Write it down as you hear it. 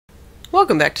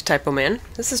Welcome back to Typoman.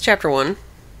 This is chapter 1.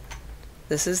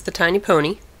 This is the tiny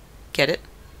pony. Get it?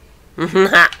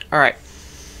 Alright.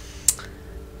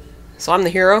 So I'm the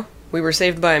hero. We were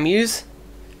saved by a muse.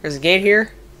 There's a gate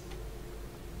here.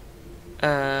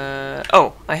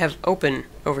 Oh, I have open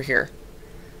over here.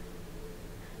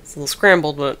 It's a little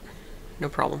scrambled, but no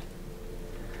problem.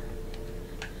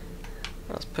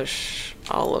 Let's push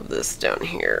all of this down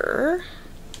here.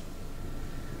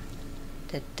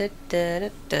 It's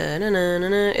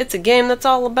a game that's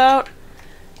all about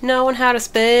knowing how to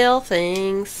spell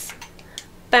things.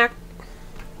 Back.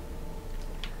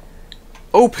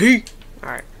 OP!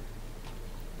 Alright.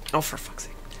 Oh, for fuck's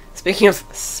sake. Speaking of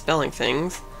spelling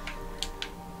things.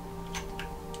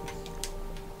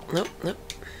 Nope, nope.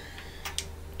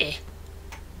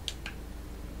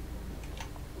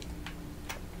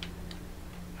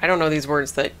 I don't know these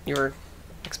words that you were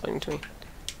explaining to me.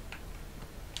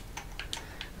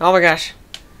 Oh my gosh.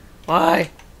 Why?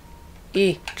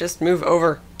 Just move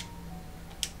over.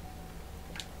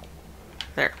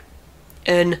 There.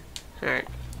 N. Alright.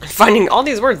 I'm finding all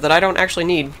these words that I don't actually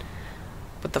need.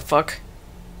 What the fuck?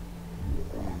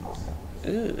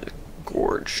 Ugh,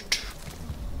 gorged.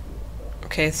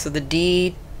 Okay, so the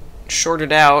D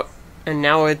shorted out, and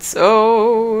now it's,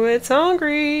 oh, it's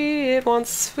hungry. It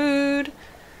wants food.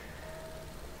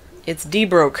 It's D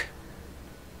broke.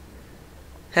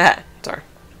 Ha, sorry.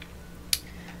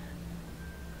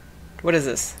 What is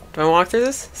this? Do I walk through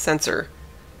this? Sensor.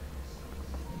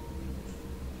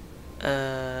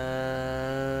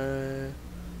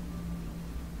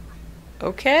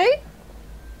 Okay?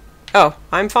 Oh,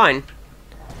 I'm fine.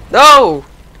 No!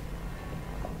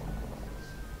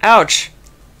 Ouch.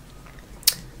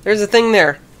 There's a thing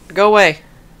there. Go away.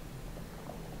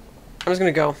 I'm just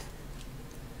gonna go.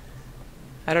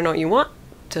 I don't know what you want,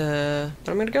 but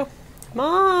I'm gonna go.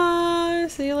 Bye!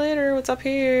 See you later. What's up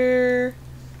here?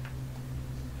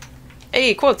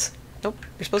 Hey, quotes! Nope,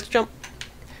 you're supposed to jump.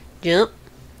 Jump.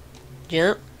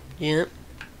 Jump. Jump.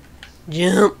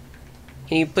 Jump.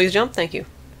 Can you please jump? Thank you.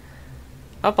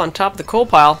 Up on top of the coal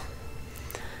pile.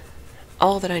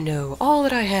 All that I know, all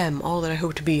that I am, all that I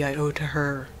hope to be, I owe to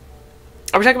her.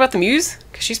 Are we talking about the muse?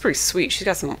 Because she's pretty sweet. She's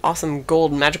got some awesome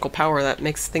gold magical power that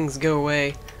makes things go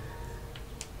away.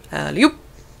 Yoop!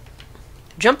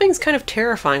 Jumping's kind of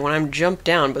terrifying when I'm jumped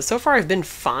down, but so far I've been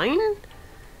fine?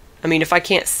 I mean, if I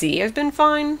can't see, I've been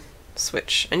fine.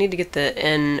 Switch. I need to get the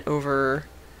N over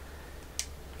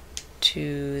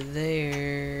to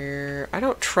there. I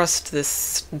don't trust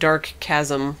this dark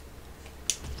chasm.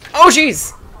 Oh,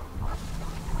 jeez!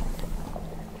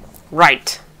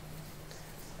 Right.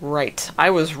 Right. I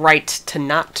was right to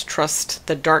not trust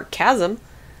the dark chasm.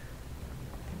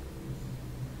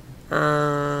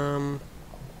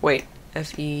 Wait.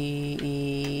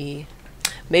 F-E-E...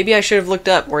 Maybe I should have looked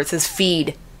up where it says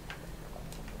feed.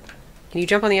 Can you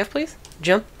jump on the F, please?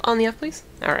 Jump on the F, please?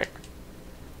 Alright.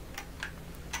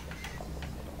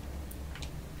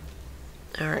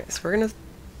 Alright, so we're gonna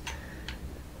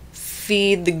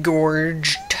feed the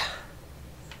gorged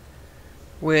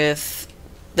with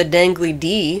the dangly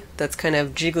D that's kind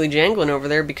of jiggly jangling over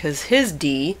there because his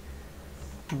D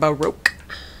baroque.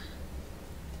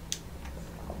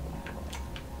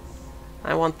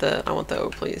 I want the O,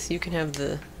 please. You can have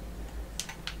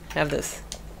this.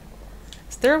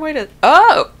 Is there a way to...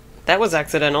 Oh! That was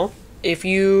accidental. If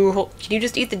you... Can you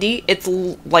just eat the D? It's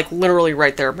like literally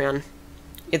right there, man.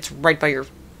 It's right by your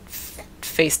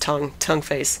face, tongue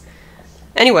face.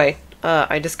 Anyway,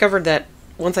 I discovered that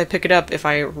once I pick it up, if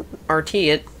I RT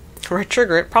it, or I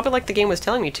trigger it, probably like the game was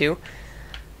telling me to,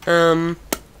 wonder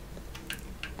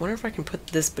if I can put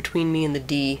this between me and the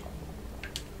D.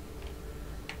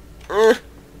 Oh.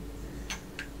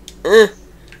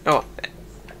 Oh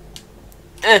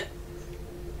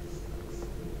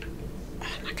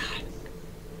my god.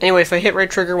 Anyway, if I hit right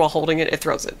trigger while holding it, it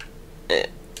throws it.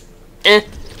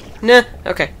 Nah.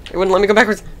 Okay. It wouldn't let me go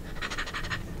backwards.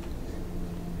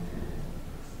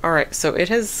 Alright, so it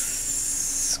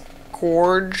has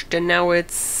gorged and now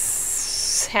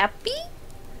it's happy?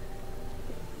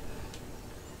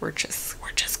 We're just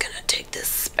gonna take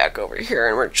this back over here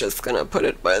and we're just gonna put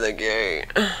it by the gate.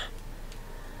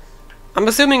 I'm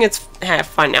assuming it's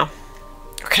fine now.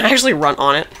 Or can I actually run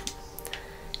on it?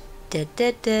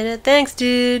 Thanks,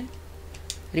 dude.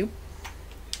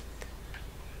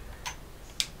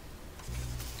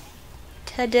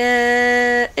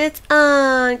 Ta-da! It's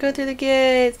on! Go through the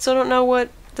gate! Still don't know what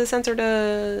the sensor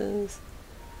does.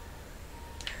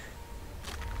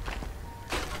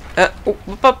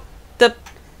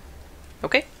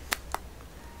 Okay.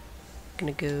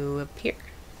 Gonna go up here.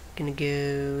 Gonna go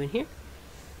in here.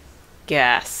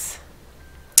 Gas.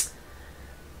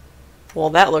 Well,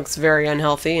 that looks very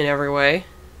unhealthy in every way.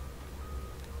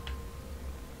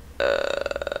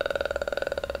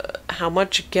 How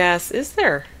much gas is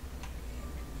there?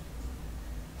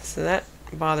 So that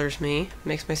bothers me.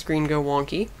 Makes my screen go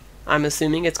wonky. I'm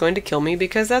assuming it's going to kill me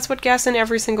because that's what gas in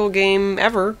every single game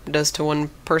ever does to one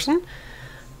person.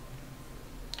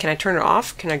 Can I turn it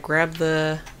off? Can I grab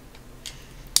the...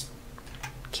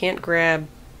 Can't grab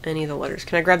any of the letters.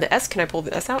 Can I grab the S? Can I pull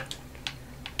the S out?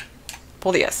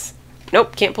 Pull the S.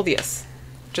 Nope, can't pull the S.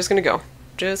 Just gonna go.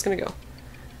 Just gonna go.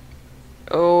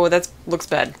 Oh, that looks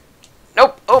bad.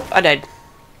 Nope. Oh, I died.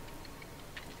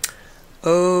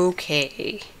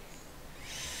 Okay.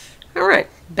 Alright,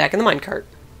 back in the minecart.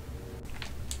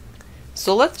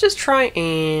 So let's just try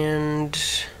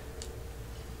and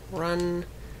run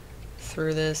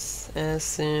through this as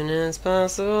soon as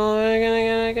possible. We're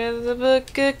gonna get the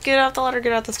book. Get out the ladder,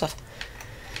 get out the stuff.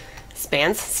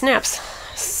 Spans, snaps.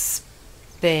 Spans.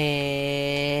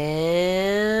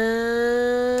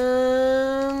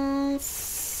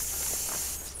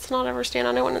 Let's not ever stand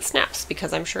on it when it snaps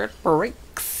because I'm sure it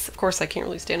breaks. Of course, I can't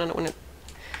really stand on it when it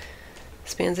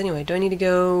spans anyway. Do I need to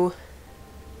go...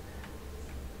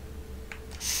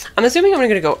 I'm assuming I'm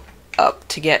going to go up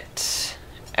to get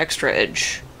extra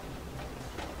edge.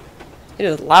 It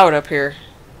is loud up here.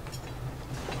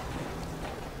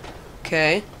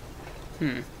 Okay.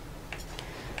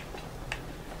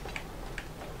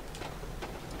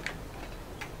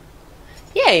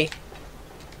 Yay!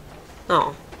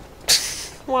 Oh.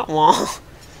 Wah wah.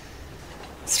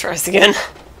 Let's try this again.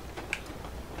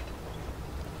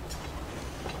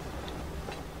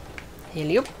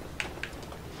 Hello.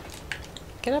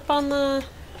 Get up on the...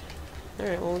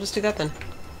 Alright, well, we'll just do that then.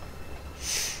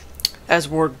 As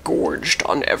we're gorged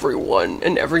on everyone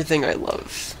and everything I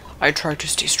love, I try to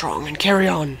stay strong and carry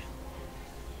on.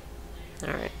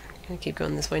 Alright, I'm gonna keep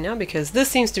going this way now because this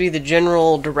seems to be the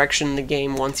general direction the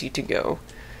game wants you to go.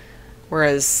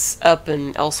 Whereas up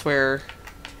and elsewhere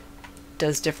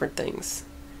does different things.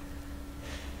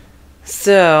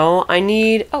 So, I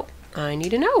need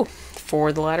an O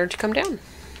for the ladder to come down.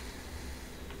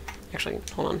 Actually,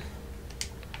 hold on.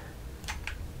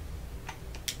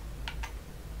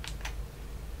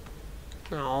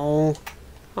 Oh.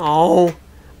 Oh.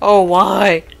 Oh,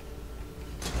 why?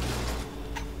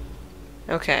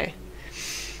 Okay.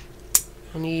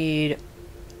 I need...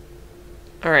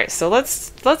 Alright, so let's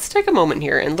take a moment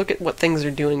here and look at what things are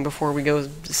doing before we go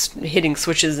hitting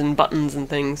switches and buttons and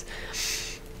things.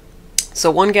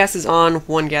 So one gas is on,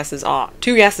 one gas is off.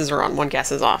 Two gases are on, one gas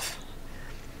is off.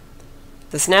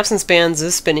 The snaps and spans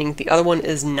is spinning, the other one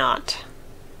is not.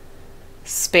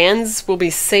 Spans will be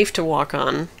safe to walk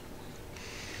on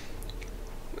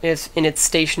if in its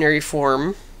stationary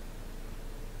form.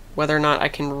 Whether or not I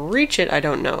can reach it, I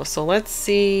don't know. So let's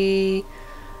see...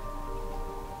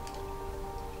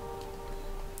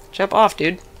 Jump off,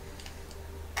 dude.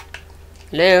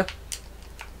 Hello?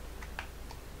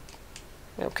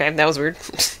 Okay, that was weird.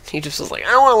 He just was like,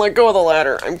 I don't want to let go of the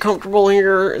ladder. I'm comfortable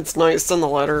here. It's nice on the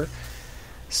ladder.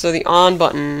 So the on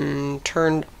button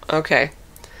turned... Okay.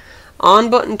 On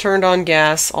button turned on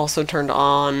gas. Also turned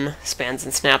on spans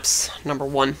and snaps. Number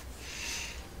 1.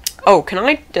 Oh, can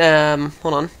I...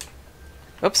 hold on.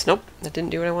 Oops, nope. That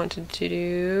didn't do what I wanted to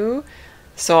do.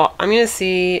 So I'm going to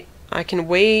see... I can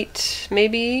wait,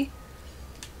 maybe?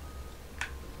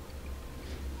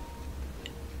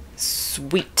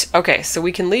 Sweet. Okay, so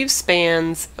we can leave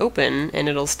spans open, and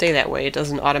it'll stay that way. It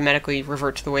doesn't automatically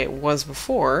revert to the way it was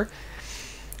before.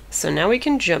 So now we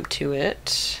can jump to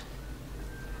it.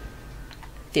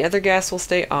 The other gas will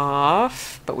stay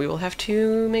off, but we will have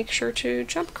to make sure to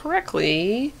jump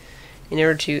correctly in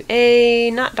order to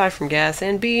A, not die from gas,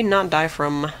 and B, not die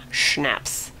from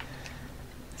schnaps.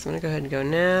 So I'm going to go ahead and go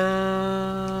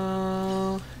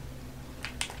now.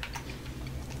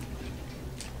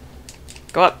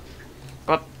 Go up.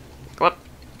 Go up. Go up.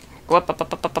 Go up.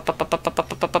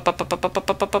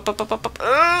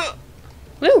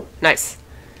 Woo! Nice.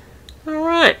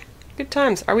 Alright. Good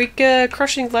times. Are we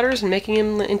crushing letters and making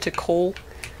them into coal?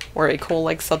 Or a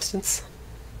coal-like substance?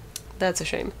 That's a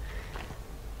shame.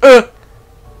 Nope.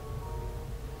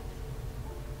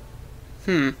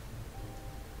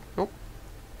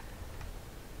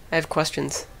 I have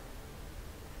questions.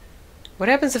 What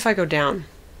happens if I go down?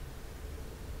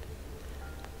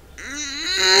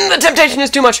 The temptation is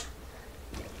too much!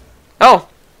 Oh.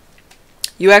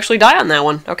 You actually die on that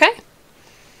one. Okay.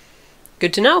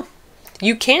 Good to know.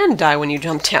 You can die when you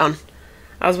jump down.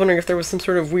 I was wondering if there was some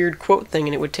sort of weird quote thing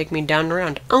and it would take me down and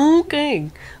around.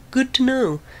 Okay. Good to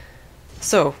know.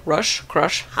 So, rush,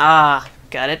 crush. Ah,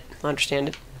 got it. Understand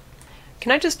it.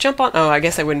 Can I just jump on? Oh, I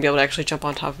guess I wouldn't be able to actually jump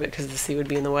on top of it because the sea would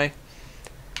be in the way.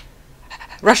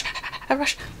 Rush!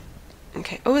 Rush!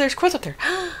 Okay. Oh, there's quotes up there.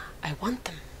 I want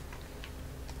them.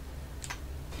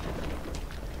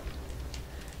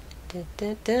 I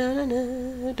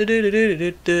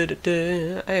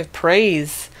have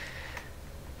praise.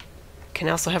 Can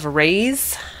I also have a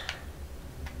raise?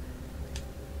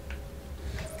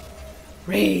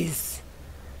 Raise.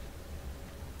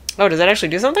 Oh, does that actually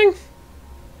do something?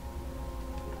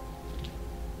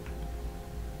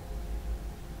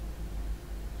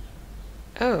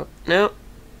 Oh, no.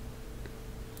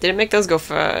 Did it make those go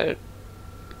for...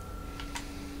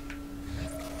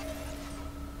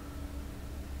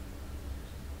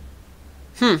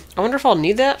 I wonder if I'll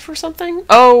need that for something?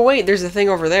 Oh, wait, there's a thing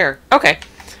over there. Okay,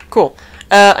 cool.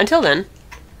 Until then,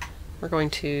 we're going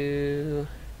to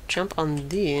jump on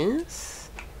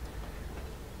this.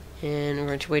 And we're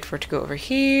going to wait for it to go over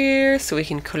here so we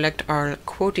can collect our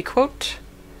quotey quote.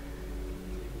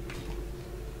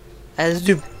 As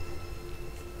do.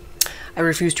 I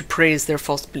refuse to praise their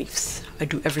false beliefs. I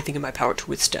do everything in my power to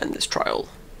withstand this trial.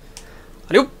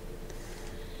 Adieu.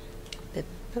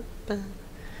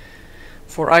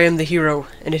 For I am the hero,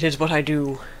 and it is what I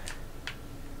do.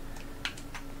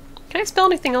 Can I spell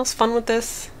anything else fun with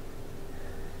this?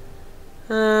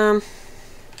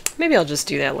 Maybe I'll just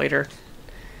do that later.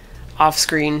 Off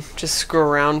screen, just screw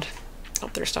around. Oh,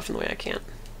 there's stuff in the way I can't.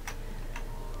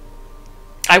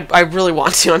 I really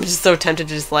want to. I'm just so tempted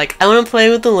to just like, I want to play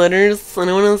with the letters. I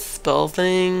don't want to spell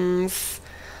things.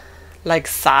 Like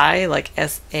Sai, like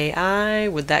S-A-I.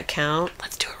 Would that count?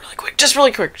 Let's do it really quick. Just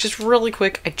really quick. Just really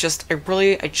quick. I just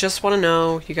want to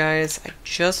know, you guys. I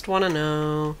just want to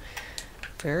know.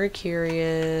 Very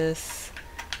curious.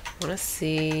 Want to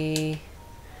see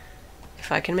if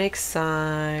I can make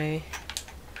Sai.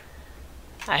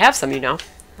 I have some, you know.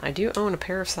 I do own a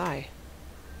pair of Sai.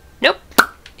 Nope.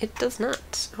 It does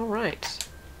not. All right.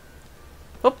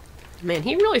 Oh, man,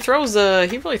 he really throws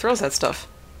that stuff.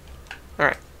 All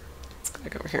right. Let's go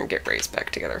back over here and get Ray's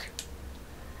back together.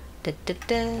 Da, da,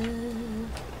 da.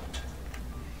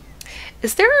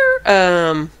 Is there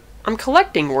I'm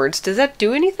collecting words. Does that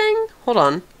do anything? Hold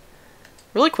on.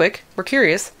 Really quick. We're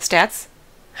curious. Stats.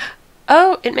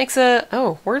 Oh, it makes a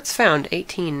words found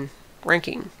 18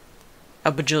 ranking.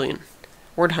 A bajillion.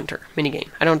 Word hunter minigame.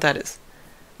 I don't know what that is.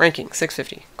 Ranking,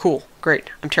 650. Cool. Great.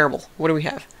 I'm terrible. What do we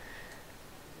have?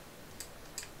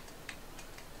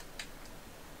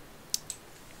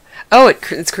 Oh,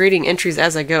 it's creating entries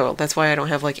as I go. That's why I don't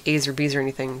have, like, A's or B's or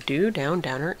anything. Do, down,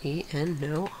 downer, E, N,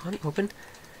 no, on, open.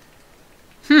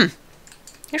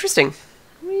 Interesting.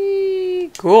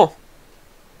 Whee. Cool.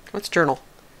 What's journal?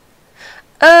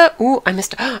 Ooh, I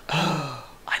missed I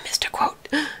missed a quote.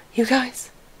 You guys.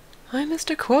 I missed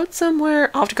a quote somewhere.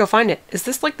 I'll have to go find it. Is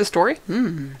this like the story?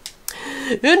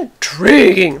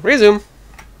 Intriguing. Resume.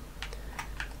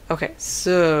 Okay,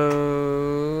 so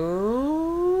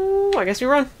I guess we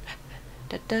run.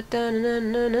 I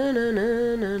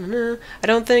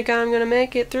don't think I'm gonna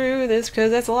make it through this because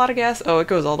that's a lot of gas. Oh, it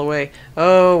goes all the way.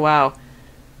 Oh, wow.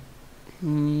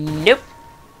 Nope.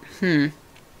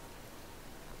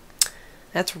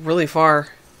 That's really far.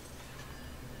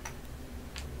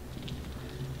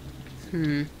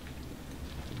 I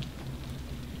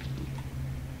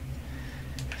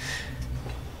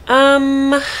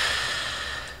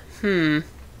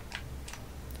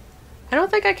don't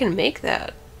think I can make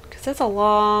that. Because that's a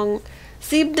long...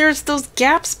 See, there's those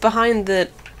gaps behind the...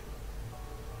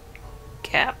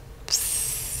 Gaps.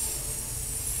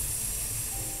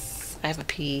 I have a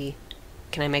P.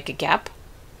 Can I make a gap?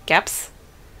 Gaps?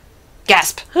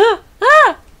 Gasp! Got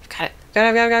it.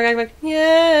 Got it.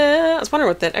 Yeah! I was wondering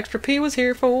what that extra P was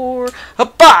here for.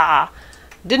 Hoppa!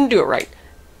 Didn't do it right.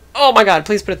 Oh my god,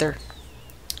 please put it there.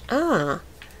 Ah.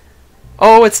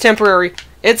 Oh, it's temporary.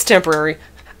 It's temporary.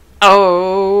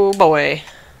 Oh, boy.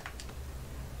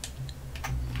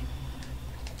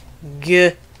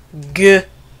 G. I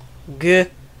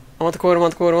want the quote, I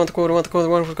want the quote, I want the quote, I want the quote, I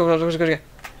want the quote, I want the quote.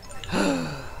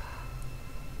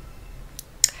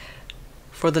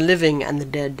 For the living and the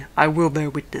dead, I will bear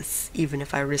witness, even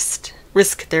if I risk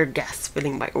their gas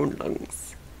filling my own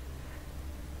lungs.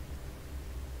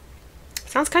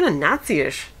 Sounds kind of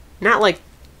Nazi-ish. Not like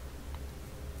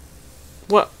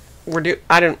what we're doing.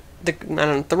 I don't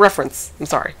know the reference. I'm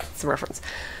sorry, it's the reference.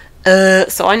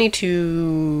 So I need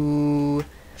to.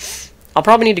 I'll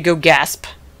probably need to go gasp,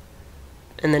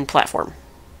 and then platform.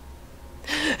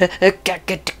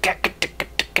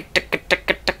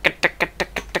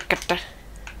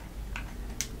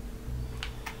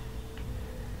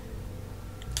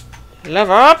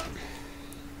 Level up.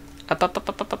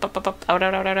 Up. up. Out,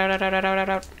 out, out, out, out, out, out, out, out,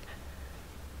 out.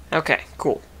 Okay,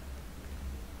 cool.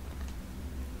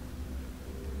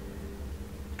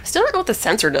 I still don't know what the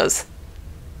sensor does.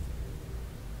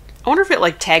 I wonder if it,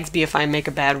 like, tags me if I make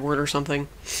a bad word or something.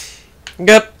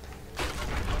 Yup.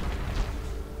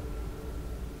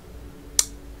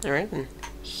 Alright, then.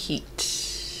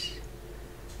 Heat.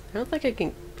 I don't think I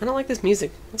can... I don't like this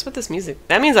music. What's with this music?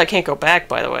 That means I can't go back,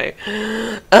 by the way.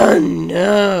 Oh,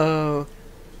 no.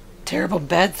 Terrible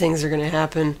bad things are gonna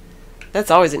happen.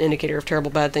 That's always an indicator of terrible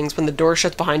bad things. When the door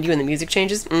shuts behind you and the music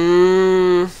changes.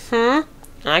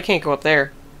 I can't go up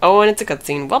there. Oh, and it's a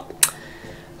cutscene. Well,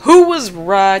 who was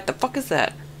right? The fuck is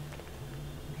that?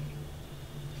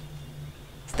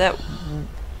 Is that...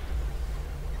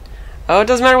 Oh, it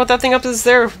doesn't matter what that thing up is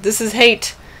there. This is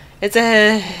hate. It's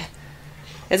a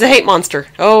hate monster.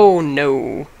 Oh,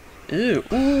 no. Ooh.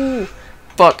 Ooh.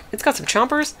 Fuck. It's got some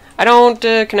chompers. I don't,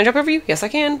 can I jump over you? Yes, I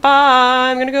can. Bye.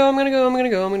 I'm gonna go, I'm gonna go, I'm gonna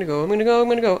go, I'm gonna go, I'm gonna go, I'm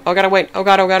gonna go. Oh, gotta wait. Oh,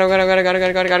 God, oh, God, oh, God, oh, God, oh, God, oh, God,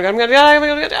 oh, God, oh, God, oh, God,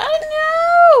 oh, God,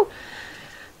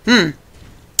 oh, no!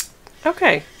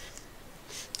 Okay.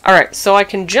 Alright, so I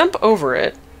can jump over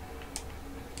it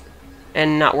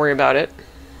and not worry about it.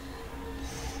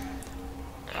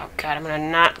 Oh, God, I'm gonna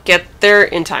not get there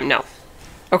in time. No.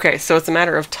 Okay, so it's a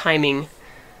matter of timing.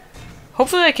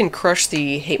 Hopefully I can crush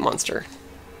the hate monster.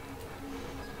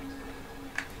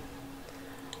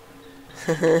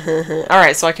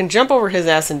 Alright, so I can jump over his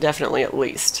ass indefinitely at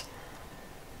least.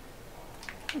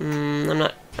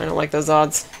 I don't like those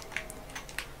odds.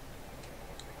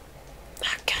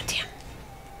 Ah, goddamn.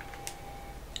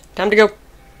 Time to go.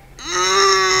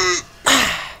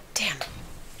 Damn.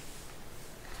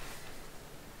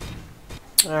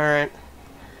 Alright.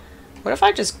 What if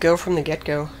I just go from the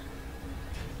get-go?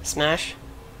 Smash?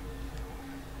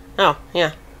 Oh,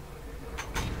 yeah.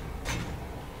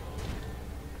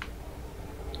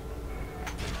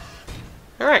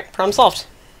 Alright, problem solved.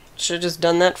 Should have just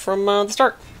done that from the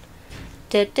start.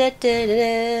 Da, da, da,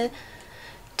 da, da.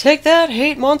 Take that,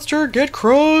 hate monster, get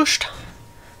crushed!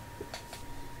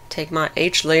 Take my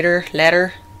H ladder?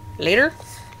 Later?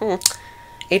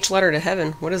 H ladder to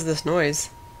heaven. What is this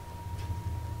noise?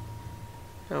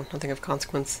 Oh, nothing of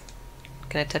consequence.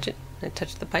 Can I touch it? Can I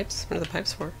touch the pipes? What are the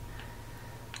pipes for?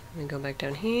 Let me go back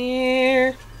down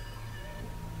here.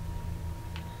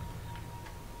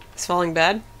 Is falling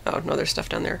bad? Oh, no, there's stuff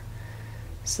down there.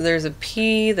 So there's a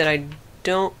P that I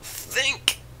don't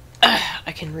think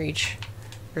I can reach.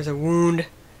 There's a wound.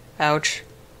 Ouch.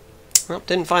 Well,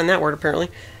 didn't find that word, apparently.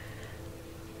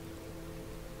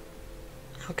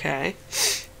 Okay.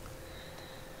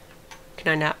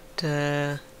 Can I not,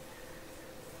 Can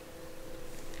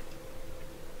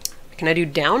I do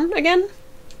down again?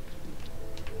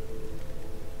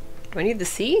 Do I need the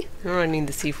C? I don't know what I need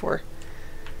the C for.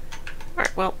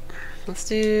 Alright, well, let's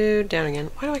do down again.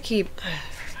 Why do I keep...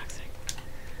 for fuck's sake.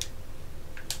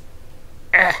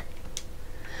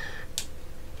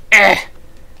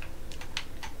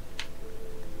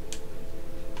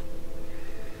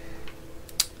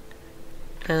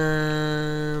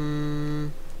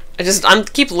 I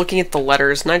keep looking at the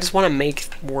letters, and I just want to make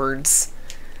words.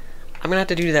 I'm gonna have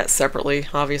to do that separately,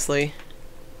 obviously.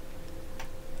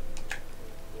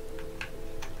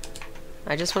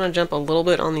 I just want to jump a little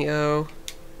bit on the O.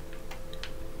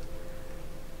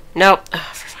 Nope.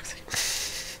 Oh, for fuck's sake.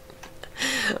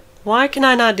 Why can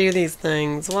I not do these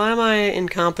things? Why am I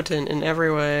incompetent in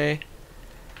every way?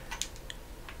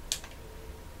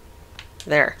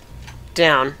 There.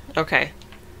 Down. Okay.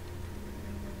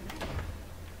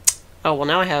 Oh, well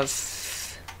now I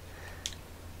have...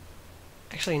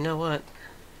 Actually, you know what?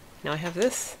 Now I have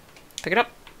this. Pick it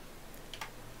up.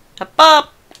 Up,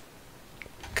 up!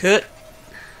 Cut.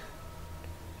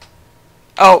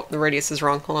 Oh, the radius is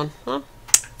wrong. Hold on. Oh,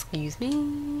 excuse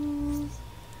me.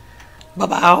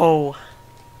 Ba-bow.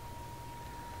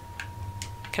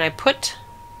 Can I put...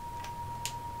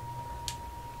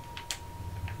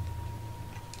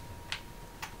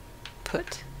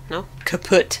 Put? No?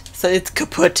 Kaput. So it's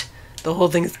kaput. The whole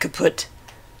thing is kaput.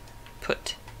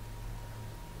 Put.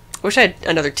 I wish I had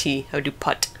another T. I would do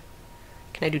put.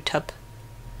 Can I do tup?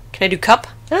 Can I do cup?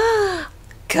 Ah!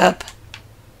 Cup.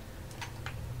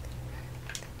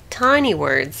 Tiny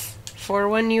words. For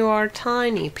when you are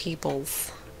tiny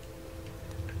peoples.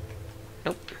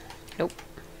 Nope. Nope.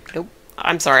 Nope.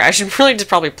 I'm sorry. I should really just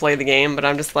probably play the game, but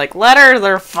I'm just like, letters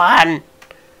are fun!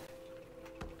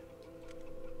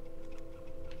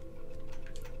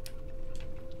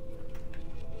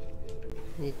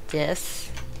 This.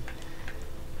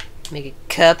 Make a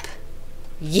cup.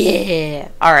 Yeah!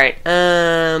 Alright,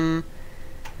 Oh,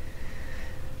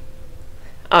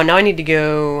 now I need to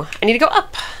go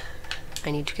up!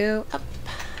 I need to go up.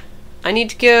 I need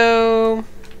to go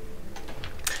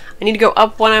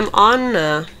up when I'm on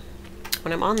the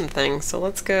thing. So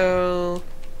let's go.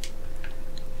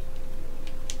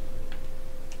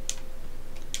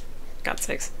 God's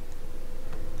sakes.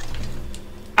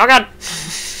 Oh god!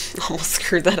 Almost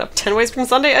screwed that up. 10 ways from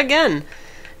Sunday again!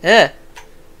 Ugh.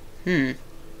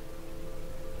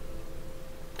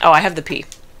 Oh, I have the P.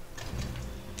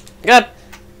 Good.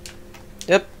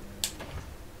 Yep.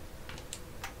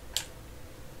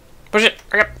 Push it.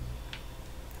 Hurry up.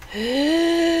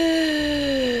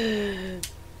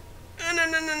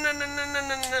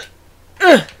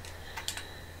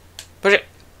 Push it.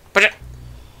 Push it.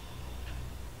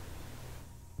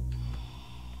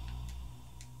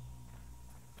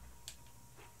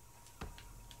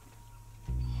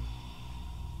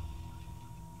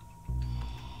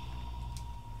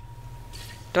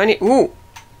 Do I need... Ooh!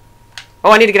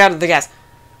 Oh, I need to get out of the gas.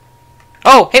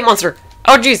 Oh, hate monster!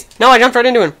 Oh, jeez! No, I jumped right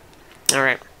into him.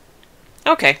 Alright.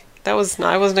 Okay. That was...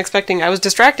 I wasn't expecting... I was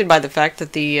distracted by the fact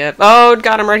that the... Oh,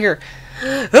 got him right here.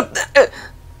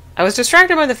 I was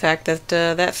distracted by the fact that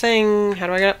that thing... How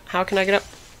do I get up? How can I get up?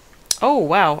 Oh,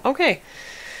 wow. Okay.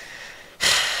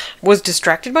 Was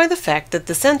distracted by the fact that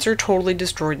the sensor totally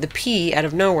destroyed the P out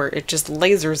of nowhere. It just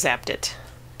laser zapped it.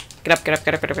 Get up, get up,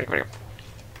 get up, get up, get up, get up.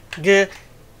 Get.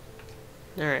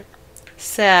 Alright.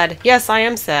 Sad. Yes, I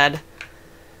am sad.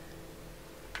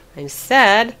 I'm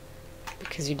sad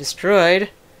because you destroyed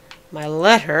my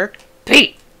letter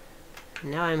P.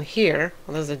 Now I'm here.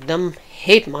 Well, there's a dumb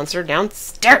hate monster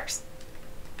downstairs.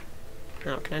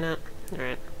 Oh, can I not?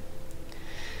 Alright.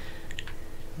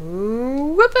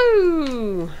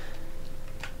 Whoopoo!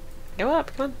 Go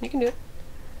up. Come on. You can do it.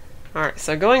 Alright,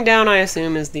 so going down, I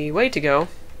assume, is the way to go.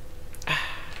 Oh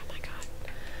my god.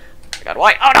 Oh my god,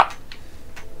 why? Oh no!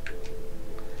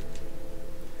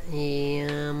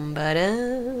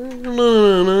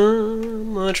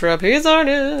 My trapeze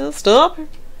artist, stop.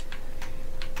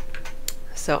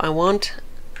 So I want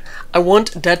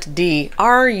that D.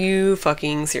 Are you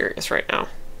fucking serious right now?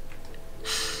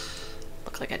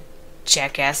 Look like a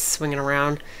jackass swinging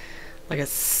around like a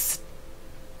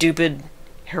stupid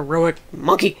heroic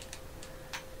monkey.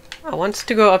 I want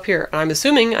to go up here. I'm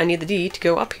assuming I need the D to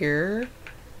go up here.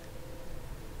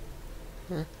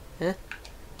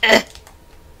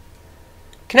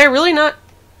 Can I really not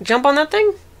jump on that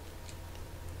thing?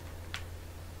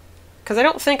 Because I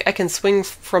don't think I can swing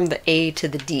from the A to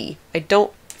the D. I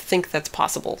don't think that's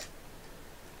possible.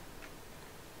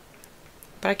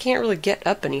 But I can't really get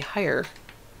up any higher.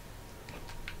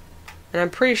 And I'm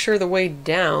pretty sure the way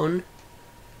down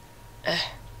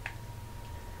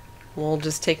will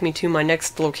just take me to my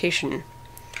next location.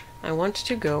 I want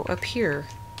to go up here.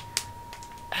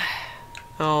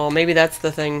 Oh, maybe that's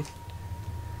the thing.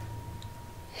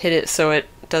 Hit it so it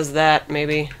does that,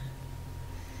 maybe.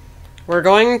 We're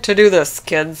going to do this,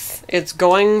 kids. It's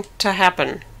going to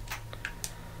happen.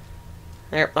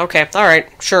 There, okay, alright,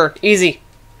 sure, easy.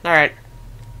 Alright.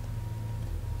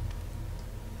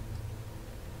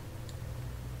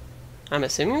 I'm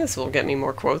assuming this will get me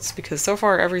more quotes, because so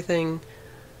far everything...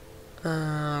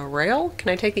 rail? Can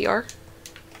I take the R?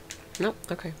 Nope,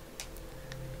 okay.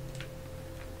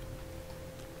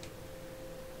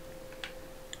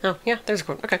 Oh, yeah, there's a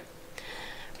quote. Okay.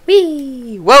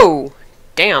 Whee! Whoa!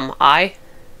 Damn, I.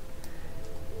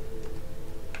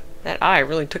 That eye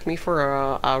really took me for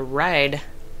a ride.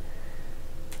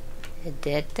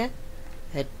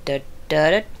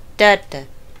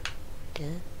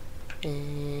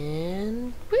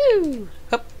 And woo!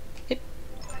 Up. Hit.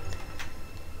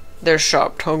 Their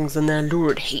sharp tongues and their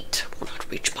lurid hate will not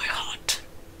reach my heart.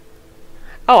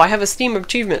 Oh, I have a Steam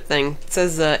achievement thing. It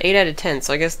says 8 out of 10,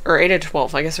 so I guess, or 8 out of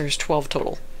 12. I guess there's 12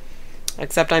 total.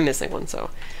 Except I'm missing one, so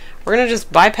we're gonna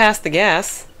just bypass the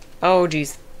gas. Oh,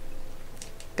 geez.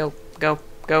 Go, go,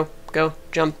 go, go.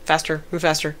 Jump faster, move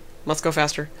faster. Must go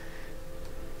faster.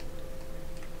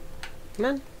 Come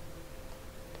on.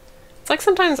 It's like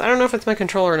sometimes, I don't know if it's my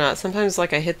controller or not, sometimes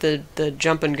like I hit the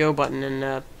jump and go button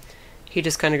and he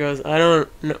just kind of goes, I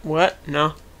don't know, what?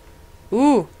 No.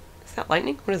 Ooh, is that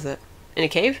lightning? What is that? In a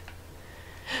cave?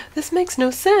 This makes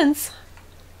no sense.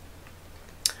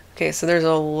 Okay, so there's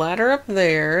a ladder up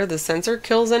there. The sensor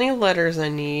kills any letters I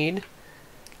need.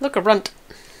 Look, a runt.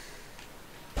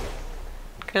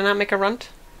 Can I not make a runt?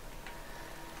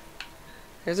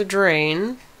 There's a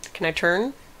drain. Can I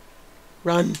turn?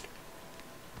 Run.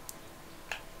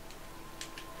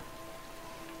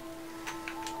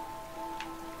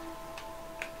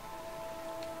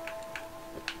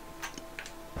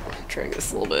 Drag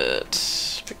this a little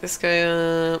bit. Pick this guy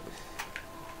up.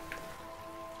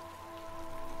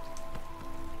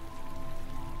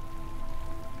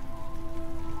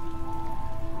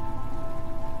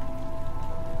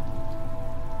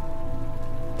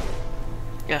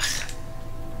 Ugh.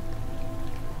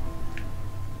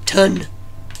 Ton.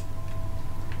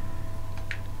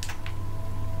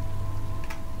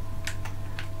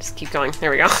 Just keep going. There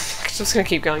we go. Just gonna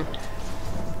keep going.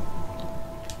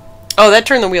 Oh, that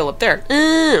turned the wheel up there.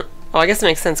 Oh, I guess it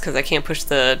makes sense because I can't push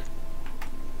that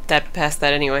past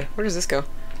that anyway. Where does this go?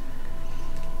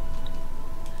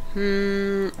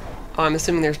 Oh, I'm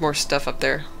assuming there's more stuff up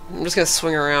there. I'm just gonna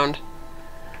swing around.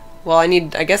 Well, I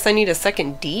guess I need a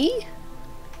second D?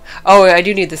 Oh, I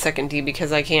do need the second D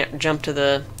because I can't jump to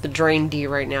the drain D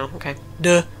right now. Okay.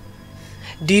 Duh.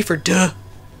 D for duh.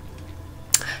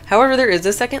 However, there is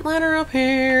a second ladder up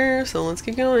here, so let's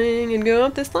keep going and go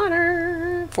up this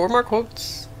ladder. 4 more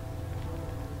quotes.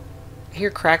 I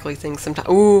hear crackly things sometimes.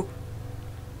 Ooh.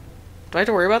 Do I have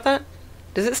to worry about that?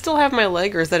 Does it still have my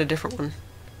leg, or is that a different one?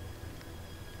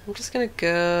 I'm just gonna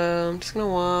go. I'm just gonna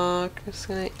walk. I'm just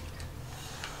gonna...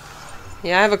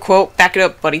 Yeah, I have a quote. Back it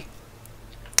up, buddy.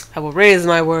 I will raise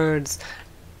my words,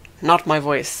 not my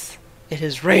voice. It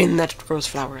is rain that grows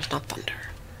flowers, not thunder.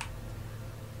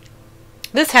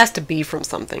 This has to be from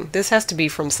something. This has to be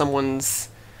from someone's,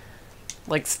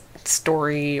 like,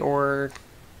 story or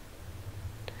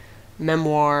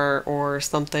memoir or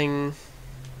something.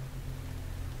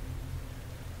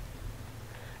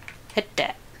 Hit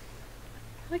that.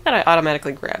 I like that I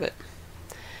automatically grab it.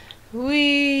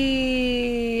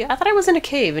 Whee! I thought I was in a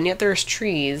cave, and yet there's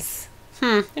trees.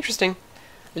 Interesting.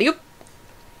 Leap.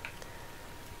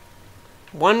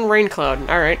 1 rain cloud.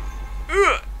 Alright.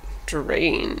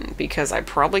 Drain, because I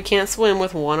probably can't swim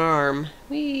with 1 arm.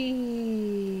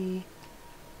 Whee!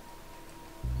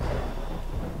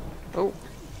 Oh.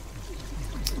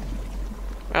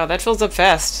 Wow, that fills up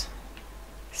fast.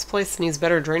 This place needs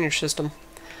better drainage system.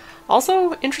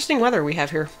 Also, interesting weather we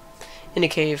have here. In a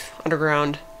cave,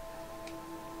 underground.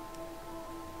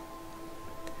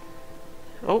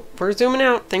 Oh, we're zooming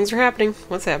out. Things are happening.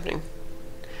 What's happening?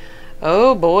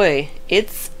 Oh boy.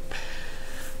 It's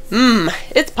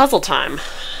puzzle time.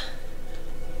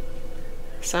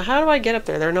 So how do I get up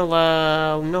there? There are no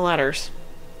ladders.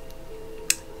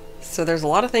 So there's a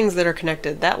lot of things that are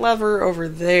connected. That lever over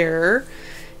there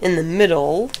in the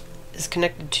middle is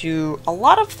connected to a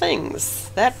lot of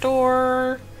things. That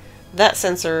door, that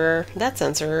sensor,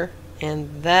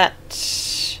 and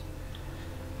that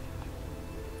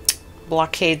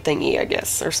blockade thingy, I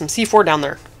guess. There's some C4 down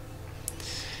there.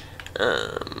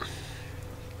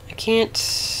 I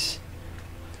can't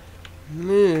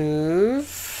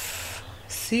move.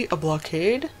 See a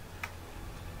blockade?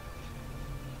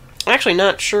 I'm actually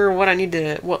not sure what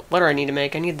letter I need to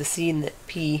make. I need the C and the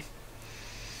P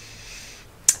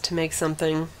to make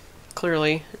something,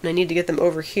 clearly. And I need to get them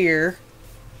over here.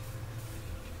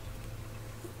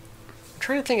 I'm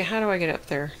trying to think of how do I get up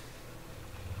there.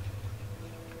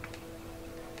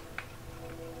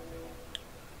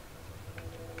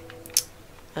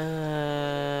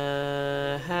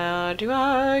 How do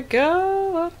I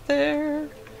go up there?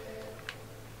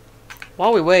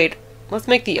 While we wait, let's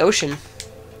make the ocean.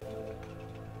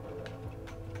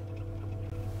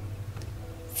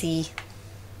 See.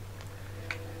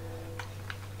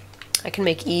 I can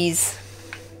make E's.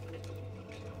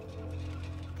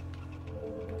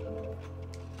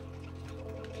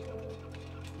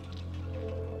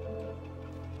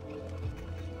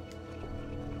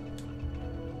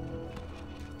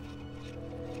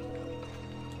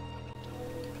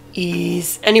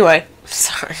 E's. Anyway,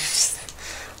 sorry.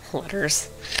 Letters.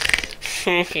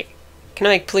 Can I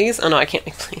make please? Oh no, I can't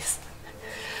make please.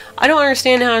 I don't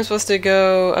understand how I'm supposed to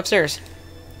go upstairs.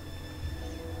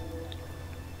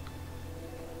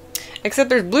 Except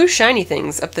there's blue shiny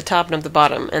things up the top and up the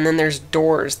bottom, and then there's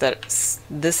doors that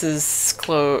this is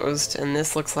closed, and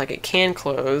this looks like it can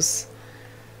close.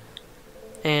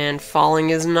 And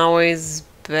falling isn't always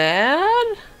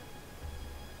bad?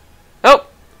 Oh!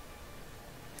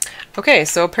 Okay,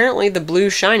 so apparently the blue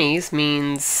shinies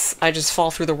means I just fall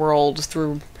through the world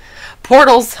through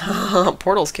portals.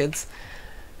 Portals, kids.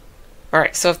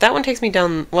 Alright, so if that one takes me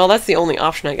down... Well, that's the only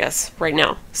option, I guess, right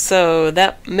now. So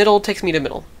that middle takes me to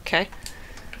middle, okay?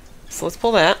 So let's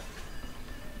pull that.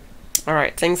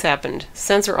 Alright, things happened.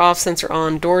 Sensor off, sensor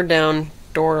on, door down,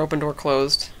 door open, door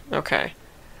closed. Okay.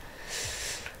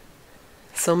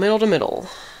 So middle to middle.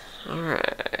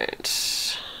 Alright.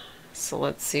 So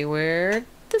let's see where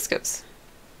this goes.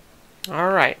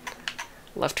 Alright.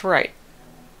 Left to right.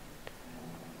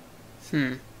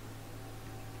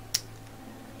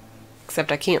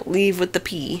 Except I can't leave with the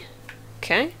P.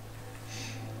 Okay.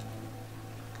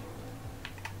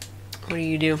 What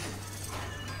do?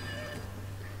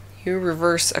 You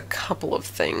reverse a couple of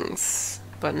things,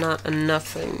 but not enough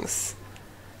things.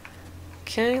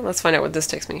 Okay, let's find out what this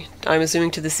takes me. I'm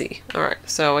assuming to the sea. Alright,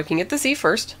 so I can get the sea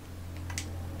first.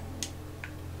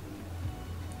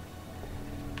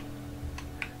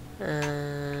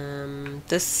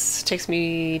 This takes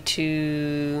me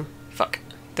to... Fuck.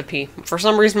 The P. For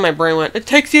some reason my brain went, it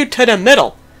takes you to the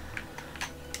middle!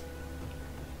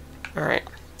 Alright.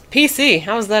 PC!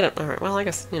 How is that? Alright, well I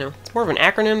guess, you know, it's more of an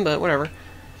acronym, but whatever.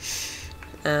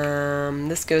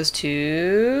 This goes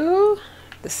to...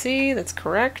 the C, that's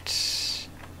correct.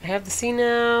 I have the C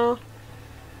now.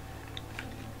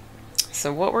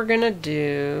 So what we're gonna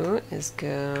do is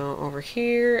go over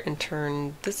here and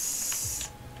turn this...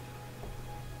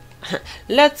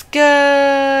 Let's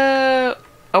go!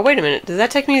 Oh, wait a minute. Does that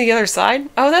take me to the other side?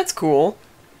 Oh, that's cool.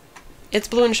 It's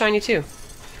blue and shiny too.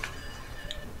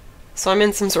 So I'm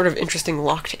in some sort of interesting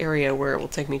locked area where it will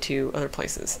take me to other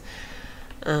places.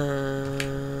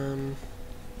 Where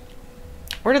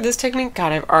did this take me?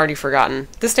 God, I've already forgotten.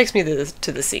 This takes me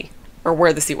to the sea. Or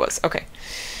where the sea was. Okay.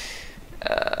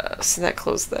 So that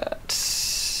closed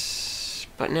that.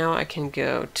 But now I can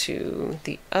go to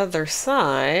the other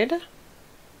side.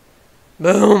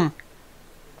 Boom!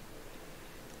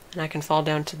 And I can fall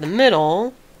down to the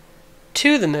middle,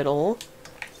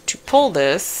 to pull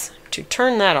this, to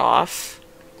turn that off,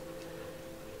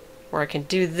 where I can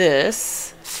do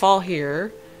this, fall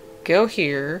here, go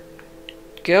here,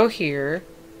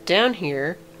 down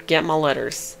here, get my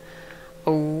letters.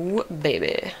 Oh,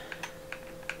 baby.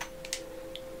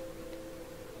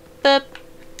 Beep.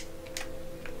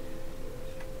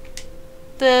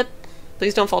 Beep.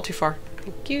 Please don't fall too far.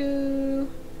 Thank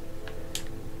you.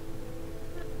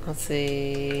 Let's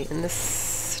see. And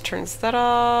this turns that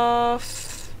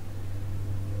off.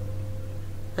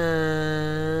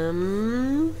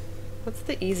 What's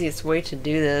the easiest way to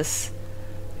do this?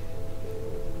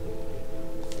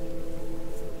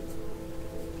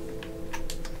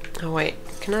 Oh wait,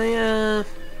 can I,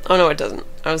 oh no it doesn't.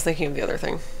 I was thinking of the other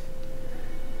thing.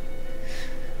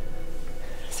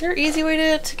 Is there an easy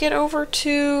way to get over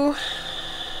to...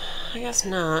 I guess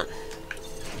not.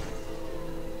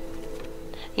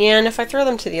 Yeah, and if I throw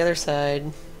them to the other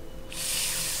side...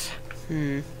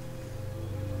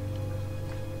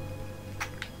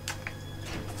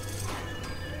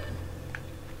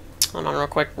 Hold on real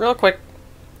quick.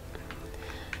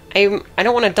 I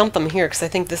don't want to dump them here because I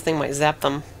think this thing might zap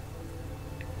them.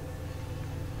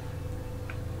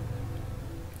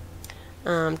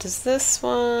 Does this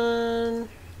one...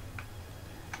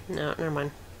 No, never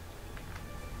mind.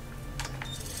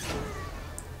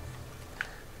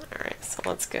 Alright, so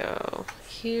let's go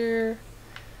here,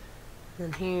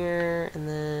 and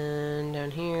then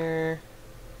down here.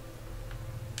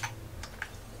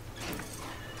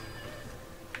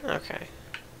 Okay.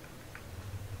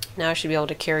 Now I should be able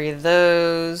to carry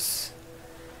those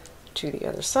to the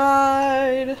other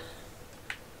side.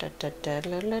 Da, da, da,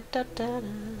 da, da, da, da.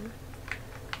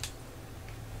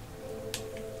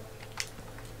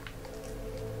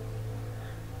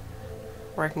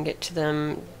 Where I can get to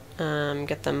them,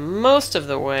 get them most of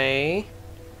the way.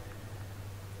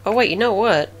 Oh wait, you know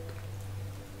what?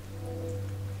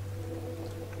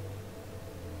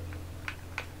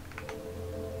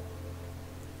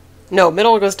 No,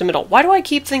 middle goes to middle. Why do I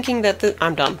keep thinking that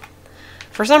I'm done?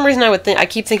 For some reason I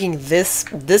keep thinking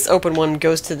this open one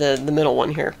goes to the middle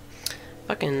one here.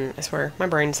 Fucking, I swear, my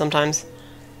brain sometimes.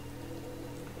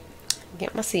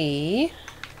 Get my C.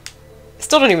 I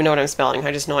still don't even know what I'm spelling.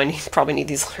 I just know I probably need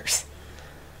these letters.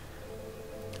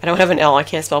 I don't have an L. I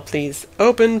can't spell please.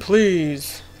 Open,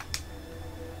 please.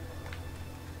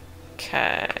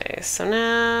 Okay, so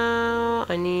now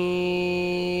I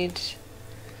need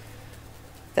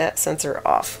that sensor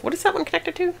off. What is that one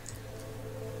connected to?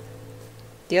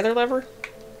 The other lever?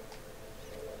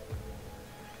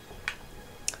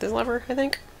 This lever, I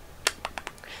think.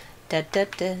 Da da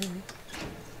da.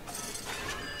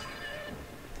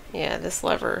 Yeah, this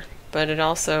lever, but it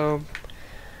also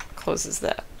closes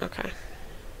that. Okay.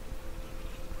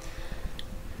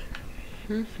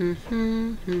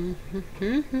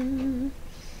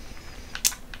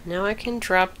 Now I can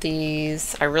drop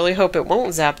these. I really hope it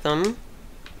won't zap them,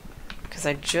 because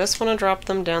I just want to drop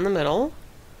them down the middle.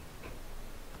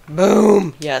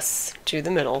 Boom! Yes, to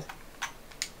the middle.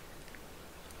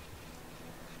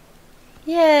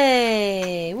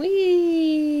 Yay!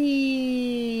 Whee!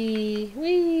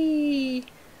 Whee!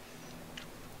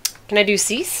 Can I do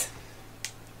cease?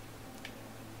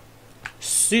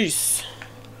 Cease.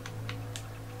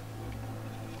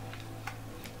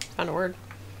 Found a word.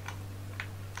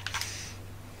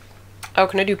 Oh,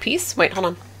 can I do peace? Wait, hold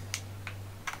on.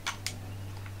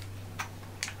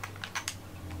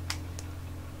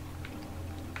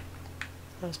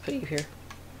 I'll just put you here.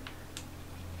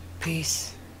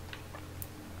 Peace.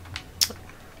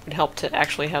 Would help to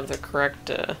actually have the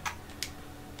correct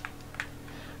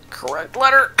correct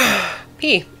letter.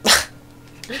 P.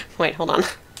 Wait, hold on.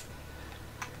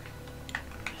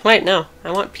 Wait, no.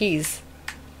 I want P's.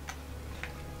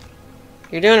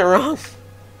 You're doing it wrong.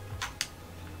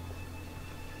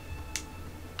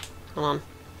 Hold on.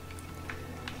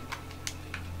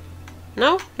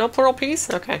 No? No plural P's?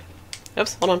 Okay.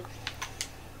 Oops, hold on.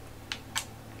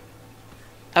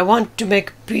 I want to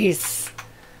make peace.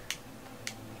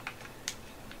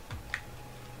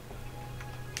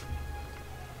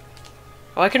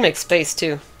 Oh, I can make space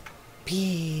too.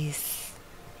 Peace.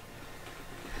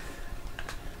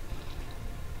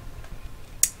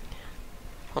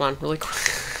 Hold on, really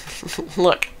quick.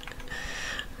 Look.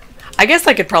 I guess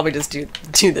I could probably just do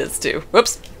this too.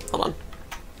 Whoops. Hold on.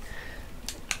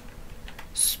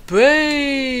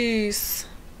 Space.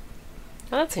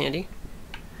 Oh, that's handy.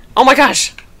 Oh my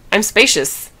gosh! I'm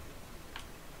spacious.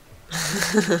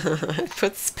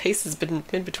 Put spaces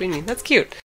in between me. That's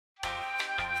cute.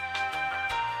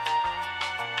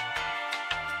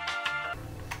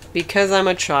 Because I'm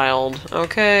a child.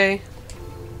 Okay.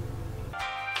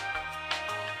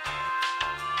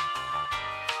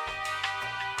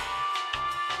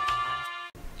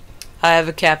 I have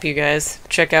a cap, you guys.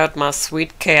 Check out my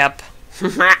sweet cap. Do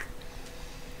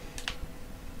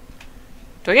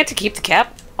I get to keep the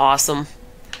cap? Awesome.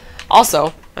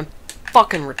 Also, I'm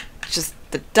fucking just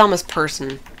the dumbest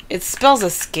person. It spells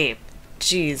escape.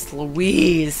 Jeez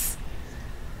Louise.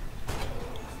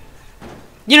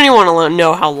 You don't even want to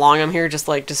know how long I'm here just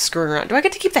screwing around. Do I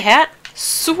get to keep the hat?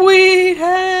 Sweet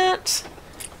hat!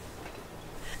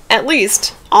 At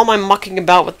least, all my mucking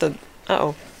about with the...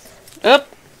 Uh-oh. Oop.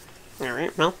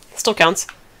 Alright, well, still counts.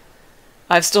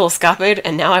 I've still escaped,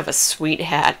 and now I have a sweet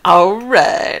hat.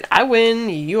 Alright, I win,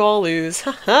 you all lose.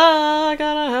 Haha, I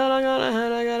got a hat, I got a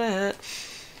hat, I got a hat.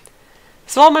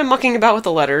 So all my mucking about with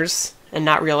the letters, and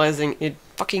not realizing it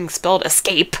fucking spelled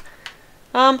escape,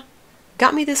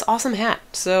 got me this awesome hat.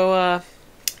 So,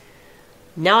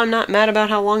 now I'm not mad about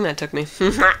how long that took me.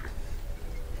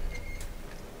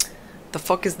 The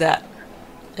fuck is that?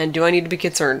 And do I need to be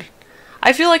concerned?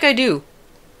 I feel like I do.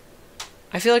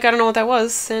 I feel like I don't know what that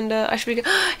was, and I should be...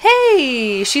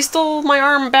 Hey! She stole my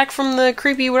arm back from the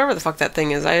creepy whatever the fuck that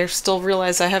thing is. I still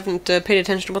realize I haven't paid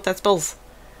attention to what that spells.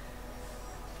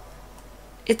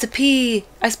 It's a P!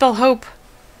 I spell hope.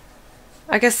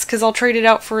 I guess because I'll trade it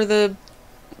out for the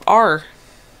R.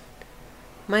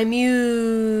 My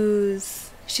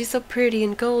muse. She's so pretty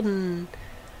and golden.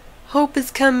 Hope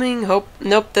is coming. Hope.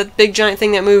 Nope, that big giant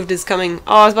thing that moved is coming.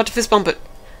 Oh, I was about to fist bump it.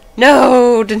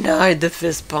 No! Denied the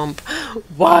fist bump.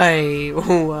 Why?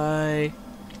 Why?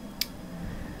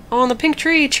 Oh, and the pink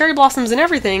tree, cherry blossoms and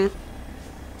everything.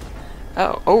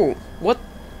 Oh, oh, what?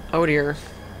 Oh dear.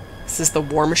 Is this the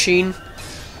war machine?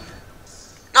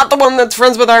 Not the one that's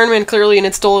friends with Iron Man, clearly, and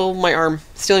it stole my arm.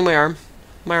 Stealing my arm.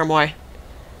 My arm, why?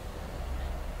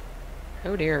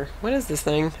 Oh dear. What is this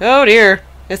thing? Oh dear.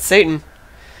 It's Satan.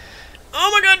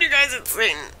 Oh my god, you guys, it's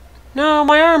Satan. No,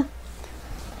 my arm.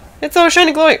 It's so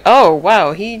shiny glowing. Oh,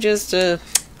 wow. He just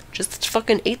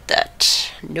fucking ate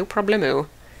that. No problemo.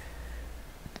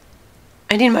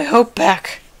 I need my hope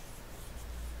back.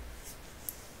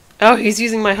 Oh, he's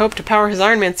using my hope to power his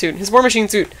Iron Man suit. His War Machine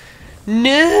suit.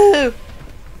 No!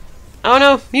 Oh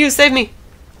no. Muse, save me.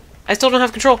 I still don't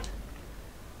have control.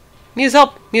 Muse,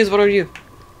 help. Muse, what do we do?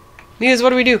 Muse, what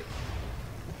do we do?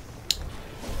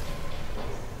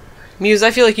 Muse,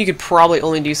 I feel like you could probably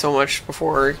only do so much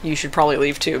before you should probably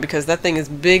leave too, because that thing is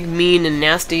big, mean, and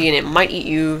nasty, and it might eat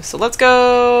you. So let's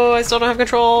go! I still don't have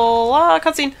control. Ah,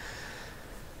 cutscene!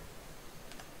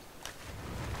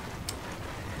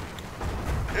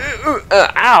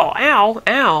 Ow, ow,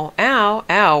 ow, ow,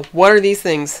 ow. What are these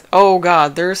things? Oh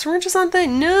god, there are syringes on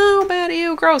thing. No, bad,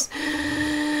 ew, gross.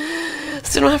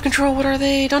 Still don't have control. What are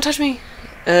they? Don't touch me.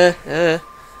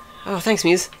 Oh, thanks,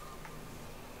 Muse.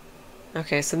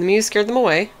 Okay, so the Muse scared them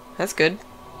away. That's good.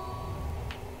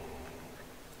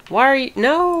 Why are you...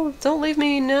 No! Don't leave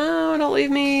me! No! Don't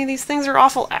leave me! These things are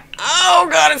awful! Oh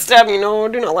god, it stabbed me! No,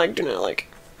 do not like, do not like.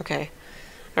 Okay.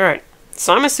 Alright.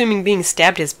 So I'm assuming being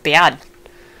stabbed is bad.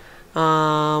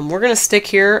 We're gonna stick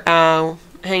here,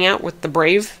 hang out with the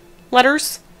brave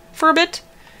letters for a bit.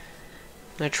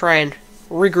 I'm gonna try and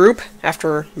regroup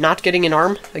after not getting an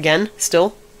arm again,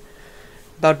 still.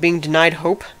 About being denied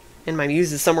hope. And my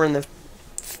Muse is somewhere in the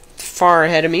far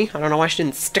ahead of me. I don't know why she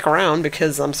didn't stick around,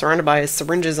 because I'm surrounded by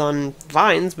syringes on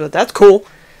vines, but that's cool.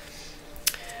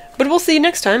 But we'll see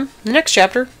next time, the next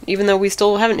chapter, even though we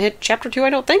still haven't hit chapter 2,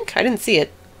 I don't think. I didn't see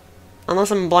it.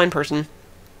 Unless I'm a blind person.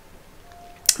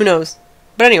 Who knows?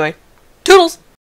 But But anyway, toodles!